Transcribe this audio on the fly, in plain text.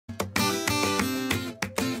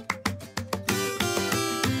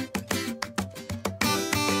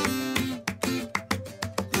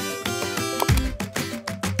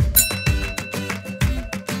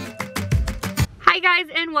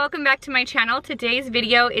and welcome back to my channel. Today's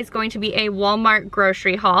video is going to be a Walmart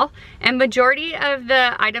grocery haul, and majority of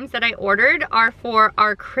the items that I ordered are for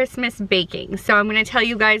our Christmas baking. So I'm going to tell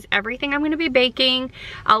you guys everything I'm going to be baking.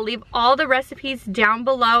 I'll leave all the recipes down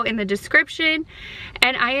below in the description,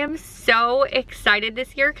 and I am so excited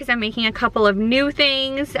this year because I'm making a couple of new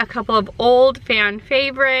things, a couple of old fan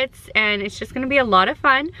favorites, and it's just going to be a lot of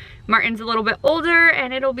fun. Martin's a little bit older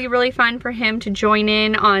and it'll be really fun for him to join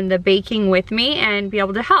in on the baking with me and be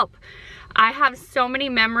able to help. I have so many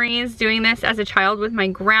memories doing this as a child with my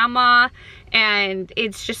grandma, and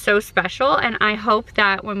it's just so special, and I hope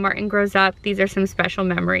that when Martin grows up, these are some special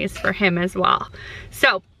memories for him as well.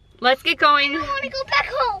 So let's get going. I don't want to go back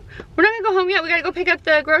home. We're not gonna go home yet. We gotta go pick up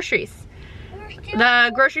the groceries.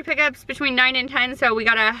 The grocery pickup's between 9 and 10, so we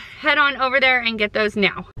gotta head on over there and get those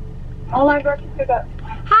now. All my grocery pickup.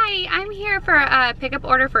 Hi, I'm here for a pickup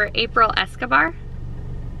order for April Escobar.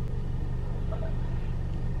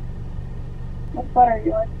 What butter are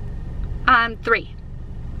you like? 3.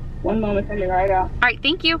 One moment, send it right out. All right,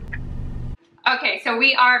 thank you. Okay, so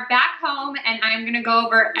we are back home and I'm gonna go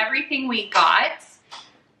over everything we got.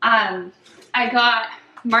 I got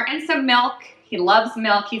Martin some milk. He loves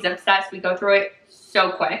milk, he's obsessed. We go through it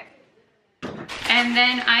so quick. And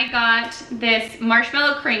then I got this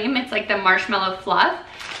marshmallow cream. It's like the marshmallow fluff,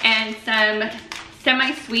 and some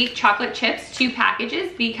semi-sweet chocolate chips, 2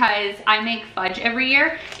 packages, because I make fudge every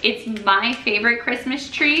year. It's my favorite Christmas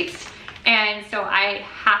treat, and so I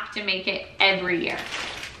have to make it every year.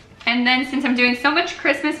 And then since I'm doing so much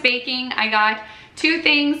Christmas baking, I got 2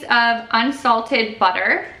 things of unsalted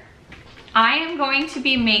butter. I am going to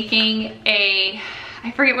be making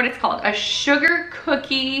I forget what it's called, a sugar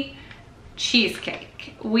cookie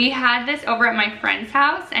cheesecake. We had this over at my friend's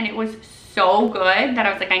house and it was so good that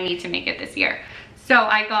I was like, I need to make it this year. So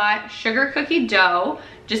I got sugar cookie dough,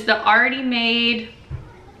 just the already made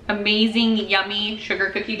amazing yummy sugar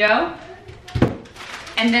cookie dough.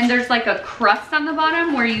 And then there's like a crust on the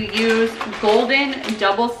bottom where you use golden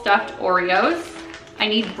double stuffed Oreos. I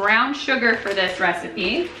need brown sugar for this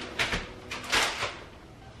recipe.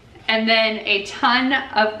 And then a ton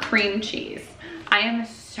of cream cheese. I am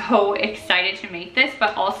so excited to make this,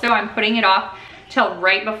 but also I'm putting it off till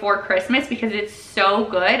right before Christmas because it's so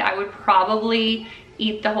good. I would probably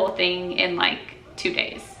eat the whole thing in like 2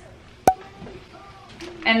 days.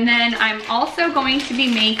 And then I'm also going to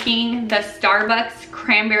be making the Starbucks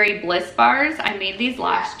Cranberry Bliss Bars. I made these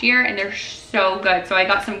last year and they're so good. So I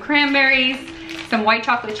got some cranberries, some white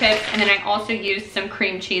chocolate chips, and then I also used some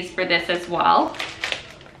cream cheese for this as well.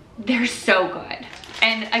 They're so good.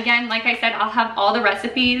 And again, like I said, I'll have all the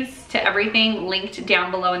recipes to everything linked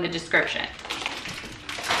down below in the description.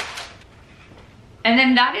 And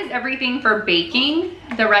then that is everything for baking.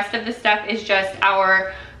 The rest of the stuff is just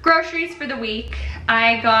our groceries for the week.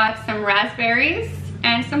 I got some raspberries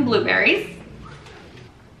and some blueberries,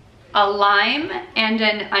 a lime and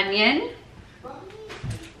an onion,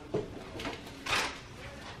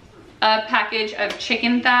 a package of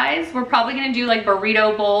chicken thighs. We're probably gonna do like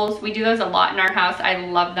burrito bowls. We do those a lot in our house. I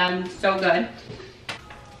love them, so good.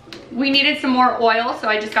 We needed some more oil, so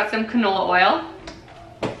I just got some canola oil.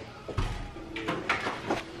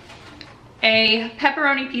 A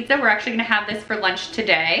pepperoni pizza. We're actually gonna have this for lunch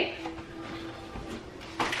today.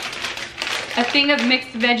 A thing of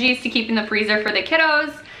mixed veggies to keep in the freezer for the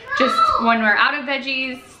kiddos. Just when we're out of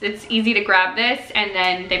veggies, it's easy to grab this, and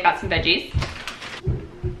then they've got some veggies.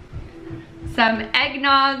 Some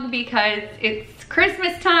eggnog because it's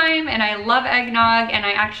Christmas time and I love eggnog, and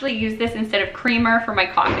I actually use this instead of creamer for my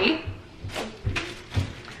coffee.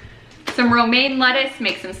 Some romaine lettuce,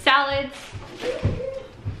 make some salads.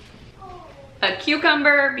 A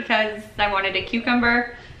cucumber because I wanted a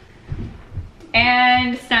cucumber.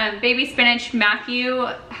 And some baby spinach. Matthew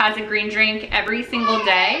has a green drink every single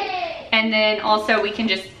day. And then also we can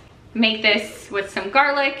just make this with some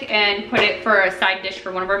garlic and put it for a side dish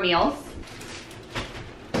for one of our meals.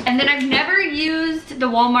 And then I've never used the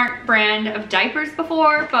Walmart brand of diapers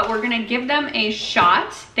before, but we're gonna give them a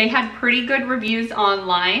shot. They had pretty good reviews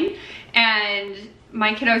online, and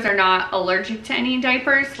my kiddos are not allergic to any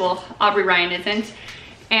diapers. Well, Aubrey Ryan isn't.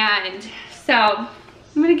 And so I'm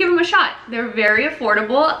gonna give them a shot. They're very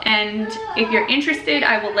affordable, and if you're interested,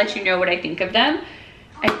 I will let you know what I think of them.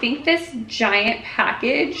 I think this giant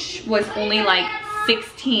package was only like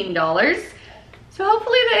 $16. So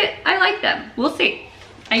hopefully I like them. We'll see.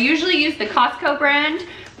 I usually use the Costco brand,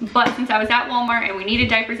 but since I was at Walmart and we needed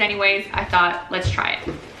diapers anyways, I thought, let's try it.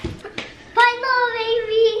 Bye, little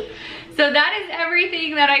baby. So that is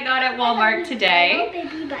everything that I got at Walmart today.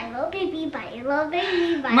 Little baby, little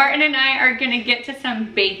baby. Martin and I are gonna get to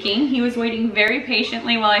some baking. He was waiting very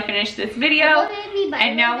patiently while I finished this video.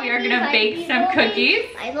 And now we are gonna bake some cookies.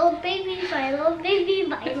 Little baby, little baby,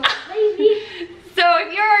 little baby. So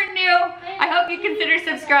if you're new, I hope you consider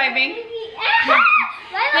subscribing.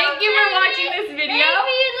 Thank you for watching this video.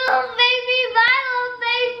 Little baby, little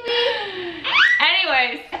baby.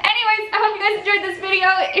 Anyways, I hope you guys enjoyed this video.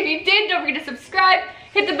 If you did, don't forget to subscribe,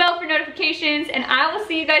 hit the bell for notifications, and I will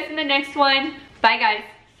see you guys in the next one. Bye, guys.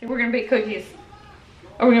 So we're gonna bake cookies.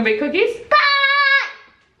 Are we gonna bake cookies? Bye!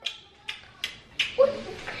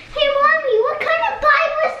 Hey, Mommy, what kind of pie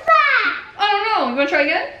was that? I don't know. You wanna try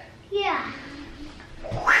again? Yeah.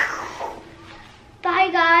 Bye,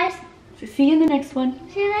 guys. So see you in the next one.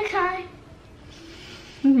 See you next time.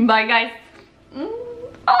 Bye, guys.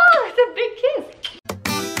 Oh, it's a big kiss.